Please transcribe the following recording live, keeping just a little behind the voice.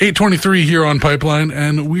8:23 here on Pipeline,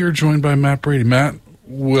 and we are joined by Matt Brady. Matt,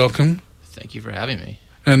 welcome. Thank you for having me.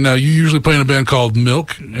 And you usually play in a band called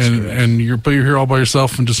Milk, and you're here all by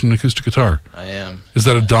yourself and just an acoustic guitar. I am. Is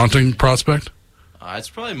that a daunting prospect? It's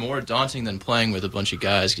probably more daunting than playing with a bunch of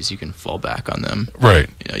guys because you can fall back on them. Right.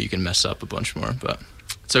 You can mess up a bunch more, but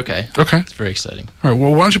it's okay. Okay. It's very exciting. All right,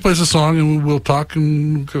 well, why don't you play us a song, and we'll talk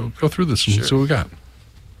and go through this and see what we got.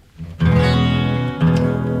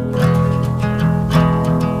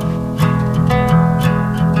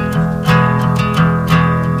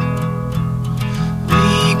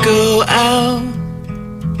 Go out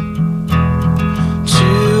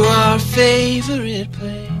to our favorite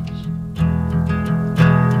place.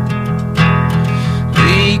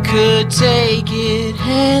 We could take it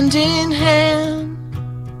hand in hand,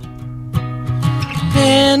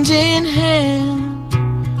 hand in hand,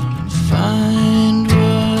 and find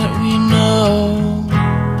what we know.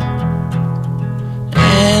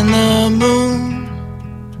 And the moon,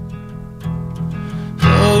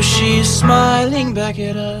 oh, she's smiling back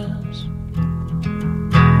at us.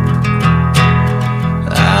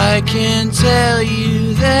 I can tell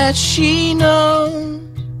you that she knows.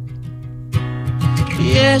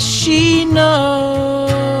 Yes, she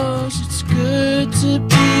knows it's good to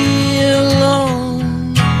be alone.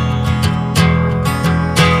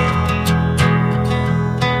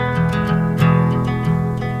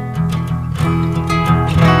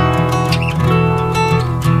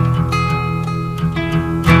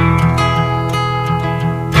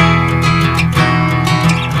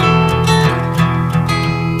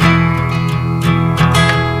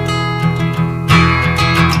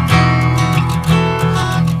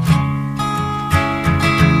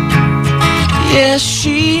 Yes,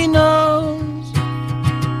 she knows.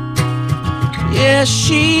 Yes,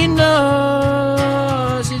 she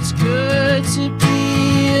knows it's good to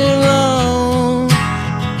be alone.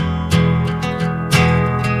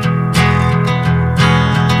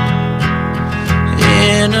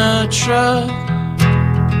 In a truck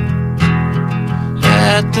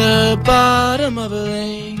at the bottom of a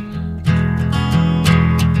lake,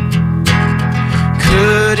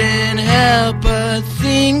 couldn't help but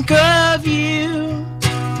think of you,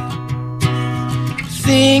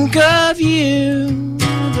 think of you,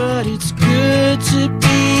 but it's good to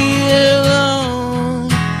be alone.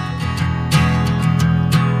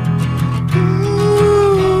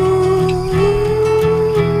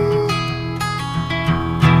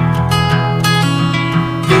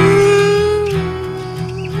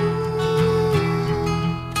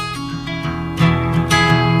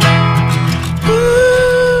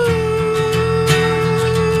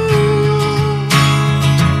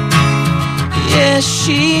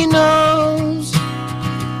 She knows.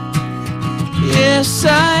 Yes,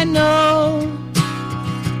 I know.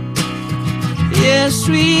 Yes,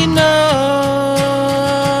 we know.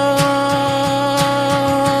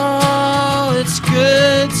 It's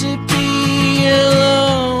good to be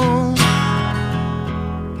alone.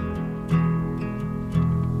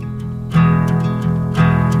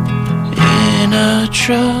 In a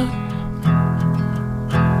truck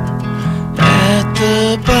at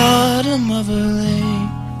the bottom of a lake.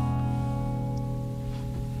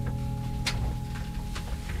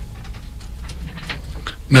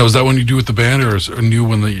 Now, is that one you do with the band, or is a new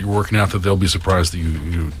one that you're working out that they'll be surprised that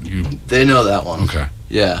you... They know that one. Okay.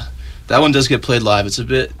 Yeah. That one does get played live. It's a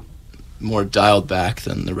bit more dialed back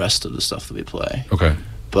than the rest of the stuff that we play. Okay.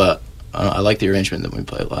 But I like the arrangement that we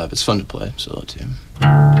play live. It's fun to play solo, too.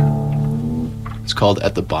 It's called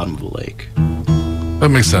At the Bottom of the Lake.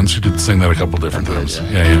 That makes sense. You did sing that a couple different times.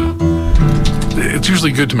 Yeah. It's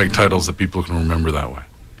usually good to make titles that people can remember that way.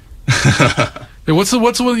 Hey, what's the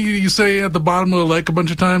one you say at the bottom of the lake a bunch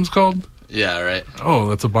of times called? Yeah, right. Oh,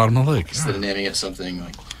 that's the bottom of the lake. Instead of naming it something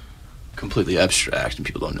like completely abstract and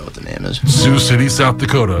people don't know what the name is. Sioux City, South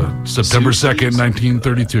Dakota, September 2nd,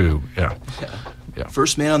 1932. Yeah.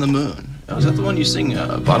 First Man on the Moon. Oh, is that the one you sing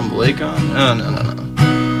Bottom of the Lake on?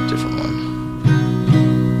 No. Different one.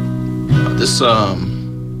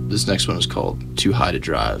 This next one is called Too High to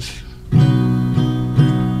Drive.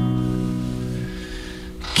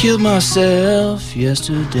 Killed myself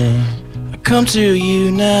yesterday. I come to you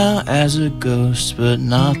now as a ghost, but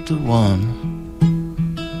not the one.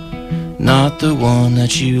 Not the one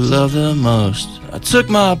that you love the most. I took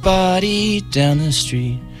my body down the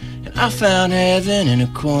street, and I found heaven in a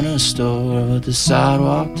corner store. But the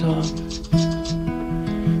sidewalk talked.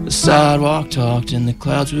 The sidewalk talked and the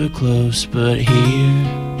clouds were close. But here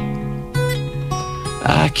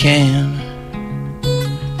I can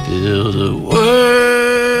build a world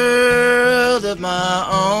of my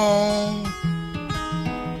own.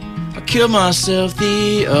 I killed myself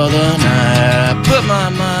the other night. I put my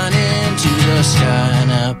mind into the sky.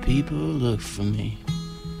 Now people look for me,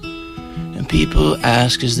 and people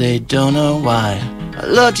ask 'cause they don't know why. I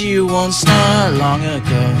loved you once not long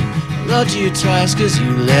ago. I loved you twice 'cause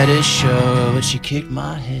you let it show. But you kicked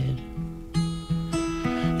my head.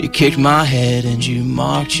 You kicked my head and you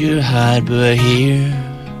marked your hide. But here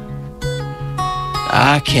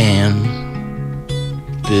I can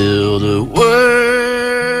build a world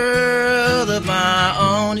of my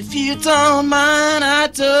own. If you don't mind, I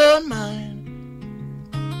don't mind.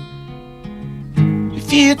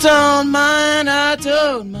 If you don't mind, I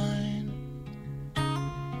don't mind.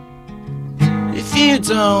 If you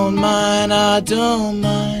don't mind, I don't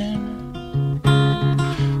mind.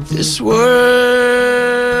 This world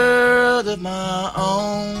of my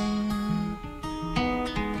own.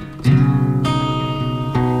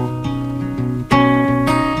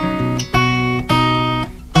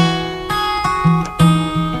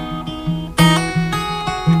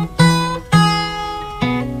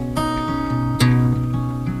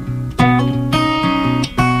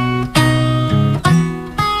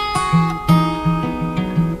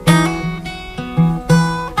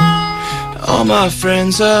 All my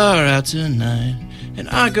friends are out tonight, and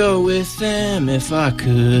I go with them if I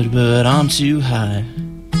could, but I'm too high.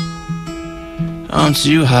 I'm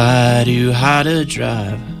too high to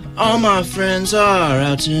drive. All my friends are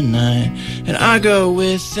out tonight, and I go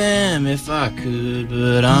with them if I could,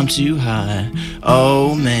 but I'm too high.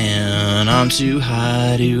 Oh man, I'm too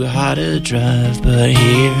high to drive, but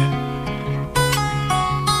here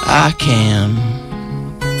I can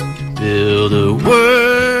build a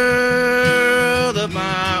world of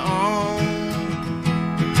my own.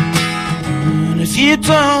 And if you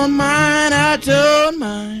don't mind, I don't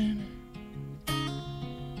mind.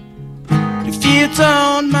 If you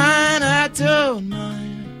don't mind, I don't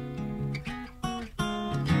mind.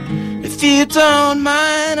 If you don't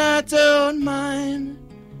mind, I don't mind.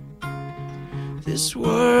 This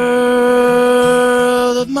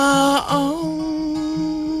world of my own.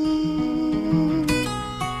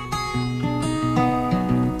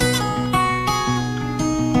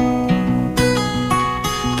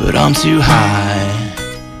 But I'm too high.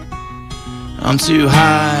 I'm too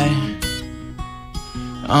high.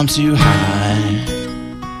 I'm too high.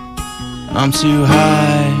 I'm too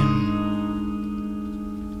high.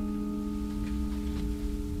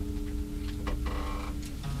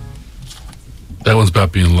 That one's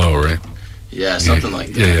about being low, right? Yeah, something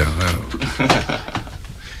like that. Yeah.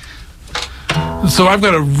 So I've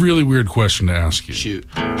got a really weird question to ask you. Shoot.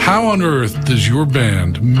 How on earth does your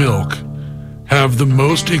band, Milk, have the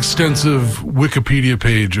most extensive Wikipedia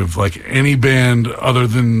page of like any band other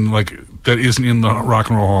than like that isn't in the Rock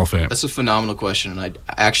and Roll Hall of Fame? That's a phenomenal question, and I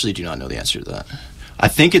actually do not know the answer to that. I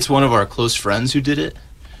think it's one of our close friends who did it,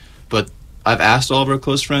 but I've asked all of our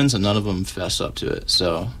close friends, and none of them fess up to it.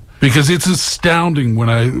 So because it's astounding when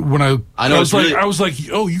I know, I was really, like,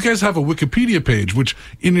 oh, you guys have a Wikipedia page, which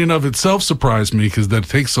in and of itself surprised me because that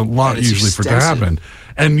takes a lot usually for it to happen.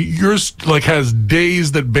 And yours like has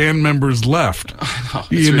days that band members left.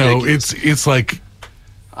 You know, it's like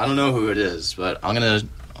I don't know who it is, but I'm gonna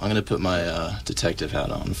put my detective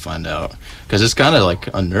hat on and find out, because it's kind of like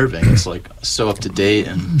unnerving. It's like so up to date,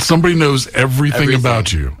 and somebody knows everything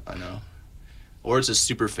about you. I know, or it's a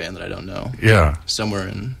super fan that I don't know. Yeah, somewhere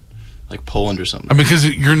in like Poland or something. I mean, because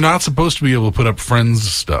you're not supposed to be able to put up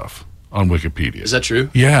friends stuff on Wikipedia. Is that true?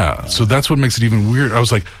 Yeah, so that's what makes it even weird. I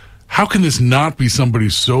was like, how can this not be somebody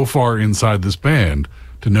so far inside this band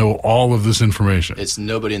to know all of this information? It's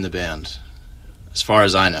nobody in the band, as far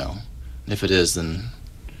as I know. If it is, then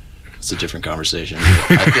it's a different conversation.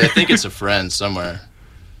 I think it's a friend somewhere.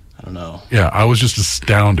 I don't know. Yeah, I was just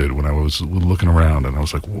astounded when I was looking around, and I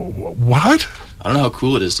was like, what? I don't know how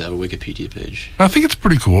cool it is to have a Wikipedia page. I think it's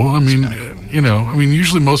pretty cool. I mean, you know,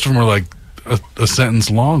 usually most of them are like a sentence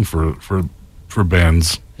long for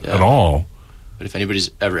bands at all. But if anybody's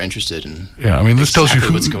ever interested in this tells you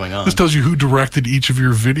what's going on. This tells you who directed each of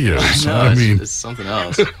your videos. I know, it's something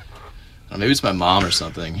else. Maybe it's my mom or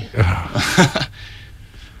something.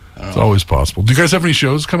 It's always possible. Do you guys have any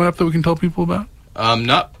shows coming up that we can tell people about?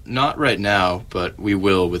 Not right now, but we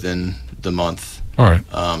will within the month. All right.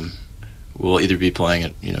 We'll either be playing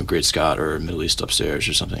at Great Scott or Middle East Upstairs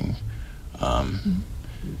or something. A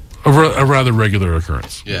rather regular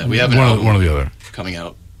occurrence. Yeah, we have one or the other coming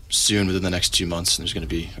out soon within the next 2 months, and there's going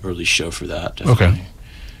to be an early show for that. Definitely. Okay.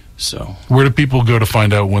 So where do people go to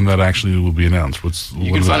find out when that actually will be announced?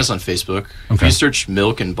 You can find us on Facebook. Okay. If you search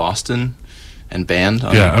Milk in Boston and band.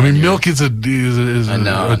 Milk is a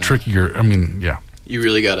trickier. Yeah. You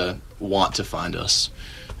really gotta want to find us,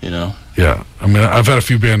 you know? Yeah. I mean, I've had a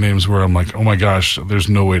few band names where I'm like, oh my gosh, there's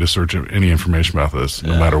no way to search any information about this,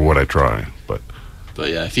 no matter what I try. But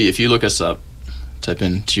yeah, if you look us up, type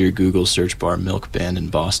into your Google search bar Milk Band in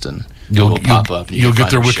Boston, you'll pop up. And you'll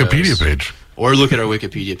get their Wikipedia page. Or look at our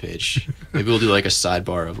Wikipedia page. Maybe we'll do like a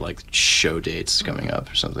sidebar of like show dates coming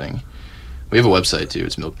up or something. We have a website too.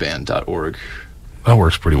 It's milkband.org. That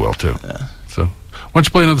works pretty well too. Yeah. So, why don't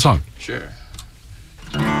you play another song? Sure.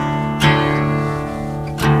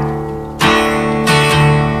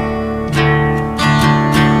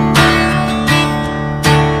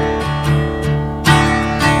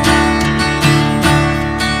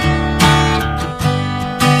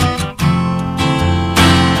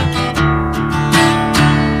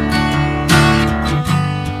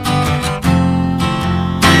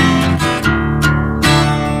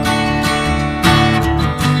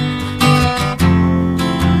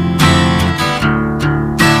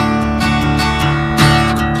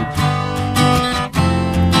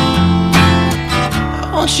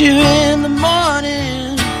 You in the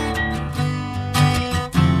morning,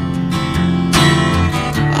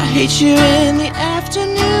 I hate you in the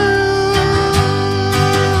afternoon,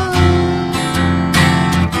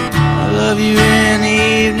 I love you in the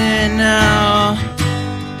evening now.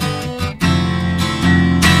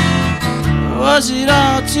 Was it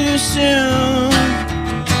all too soon?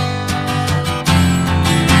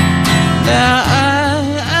 Now I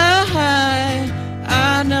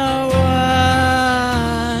know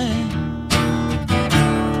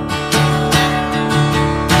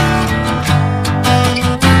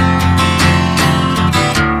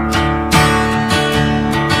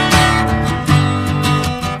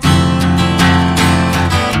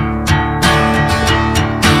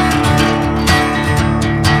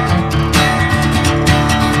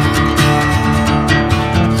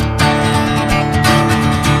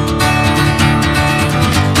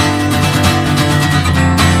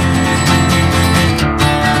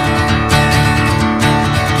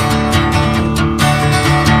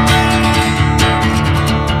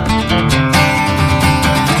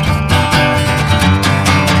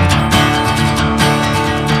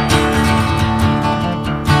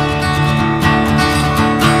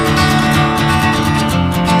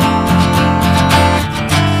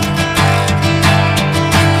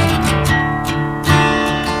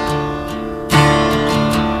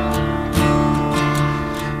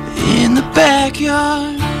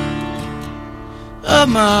backyard of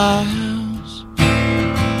my house,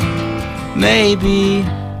 maybe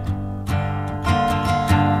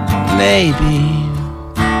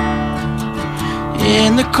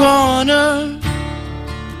in the corner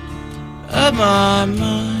of my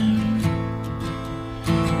mind,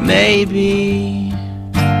 maybe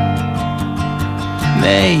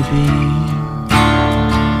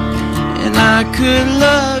and I could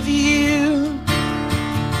love you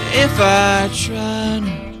if I tried,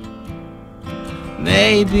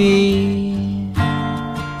 maybe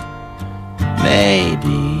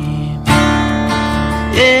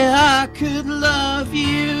yeah, I could love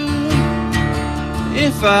you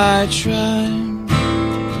if I tried,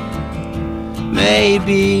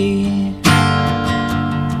 maybe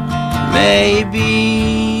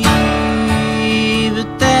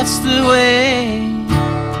but that's the way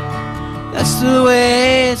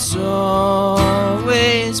it's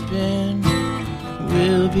always been,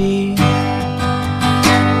 will be.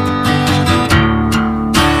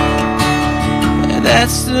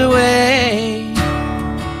 That's the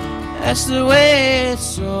way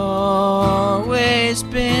it's always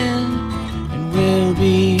been and will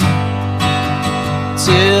be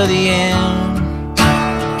till the end.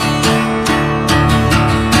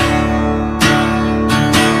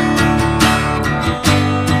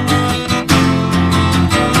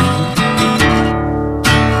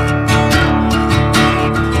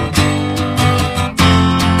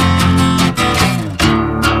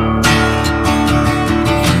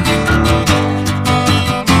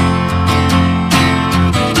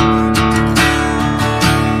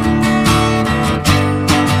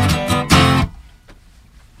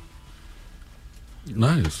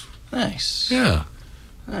 Nice. Yeah.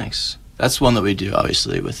 Nice. That's one that we do,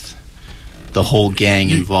 obviously, with the whole gang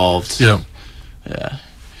involved. Yeah. Yeah.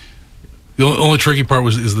 The only tricky part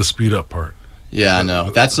is the speed up part. Yeah, I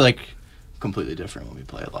know. That's like completely different when we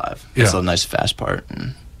play it live. It's Yeah. a nice fast part,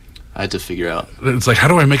 and I had to figure out. It's like, how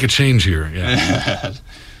do I make a change here? Yeah.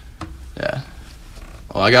 Yeah.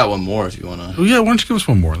 Well, I got one more if you want to. Oh, yeah, why don't you give us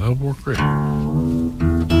one more? That'll work great.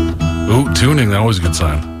 Oh, tuning. That always a good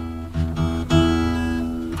sign.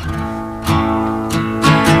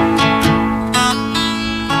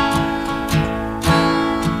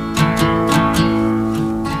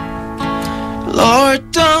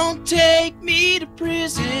 Lord, don't take me to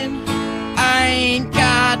prison. I ain't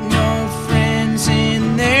got no friends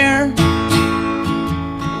in there.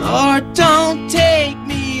 Lord, don't take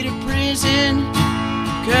me to prison,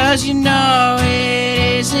 'cause you know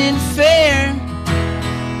it isn't fair.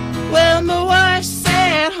 Well, my wife's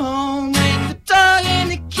at home with the dog and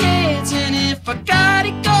the kids, and if I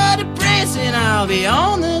gotta go to prison, I'll be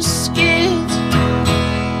on the skids.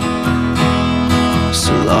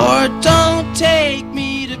 So Lord, don't take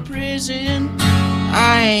me to prison.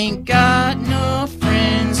 I ain't got no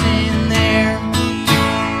friends in there.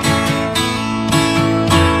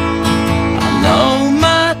 I know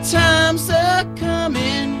my time's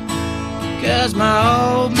a-coming, 'cause my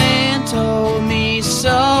old man told me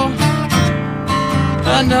so.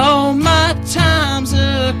 I know my time's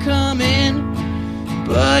a-coming,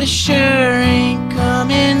 but it sure ain't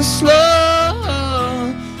coming slow.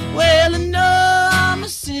 Well, I know I'm a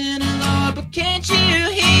sinner, Lord, but can't you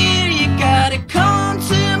hear? You gotta come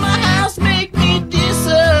to my house, make me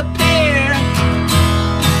disappear.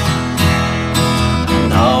 I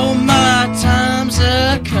know my time's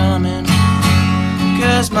a-coming,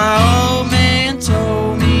 'cause my old man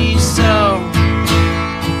told me so.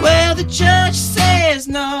 Well, the judge says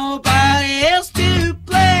nobody else to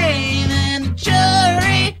blame, and the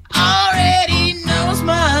jury already knows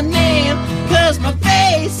my name, 'cause my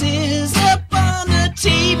face is up on the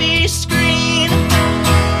TV screen.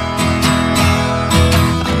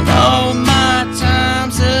 I know my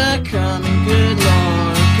time's a-coming, good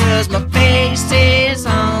Lord, 'cause my face is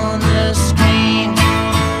on the screen.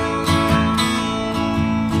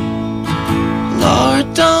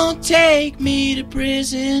 Lord, don't take me to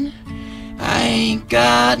prison. I ain't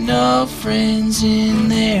got no friends in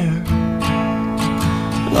there.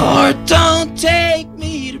 Lord, don't take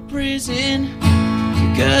me to prison,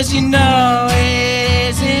 because you know it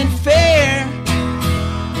isn't fair.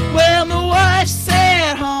 Well, my wife's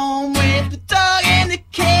at home with the dog and the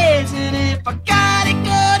kids, and if I gotta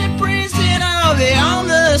go to prison, I'll be on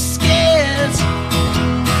the skids.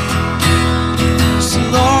 So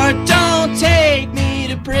Lord, don't take me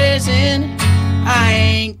to prison. I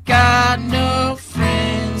ain't got no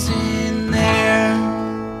friends in there.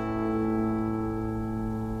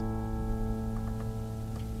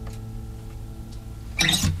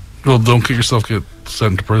 Well, don't get yourself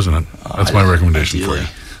sent to prison. That's my recommendation for you.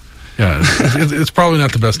 Yeah, it's probably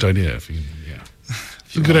not the best idea. It's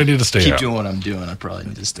a good idea to stay out. Keep doing what I'm doing. I probably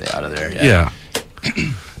need to stay out of there. Yeah.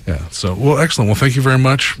 So, well, excellent. Well, thank you very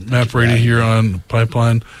much, Matt Brady here on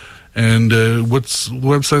Pipeline. And what's the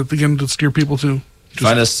website again to steer people to?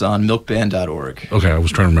 Find us on milkband.org. Okay, I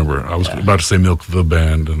was trying to remember. I was about to say Milk the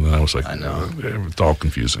Band, and then I was like, I know. It's all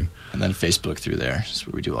confusing. And then Facebook through there. That's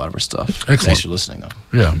where we do a lot of our stuff. Excellent. Thanks for listening, though.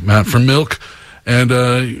 Yeah, Matt from Milk. And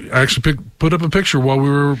I actually put up a picture while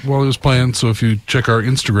he was playing. So if you check our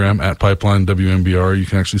Instagram at Pipeline WMBR, you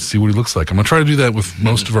can actually see what he looks like. I'm going to try to do that with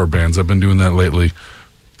most of our bands. I've been doing that lately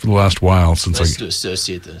for the last while. Since to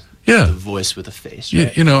associate the voice with the face,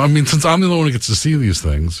 right? Yeah, since I'm the only one who gets to see these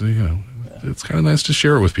things, it's kind of nice to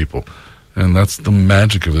share it with people. And that's the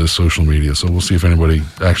magic of this social media. So we'll see if anybody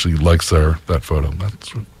actually likes that photo.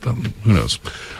 Who knows?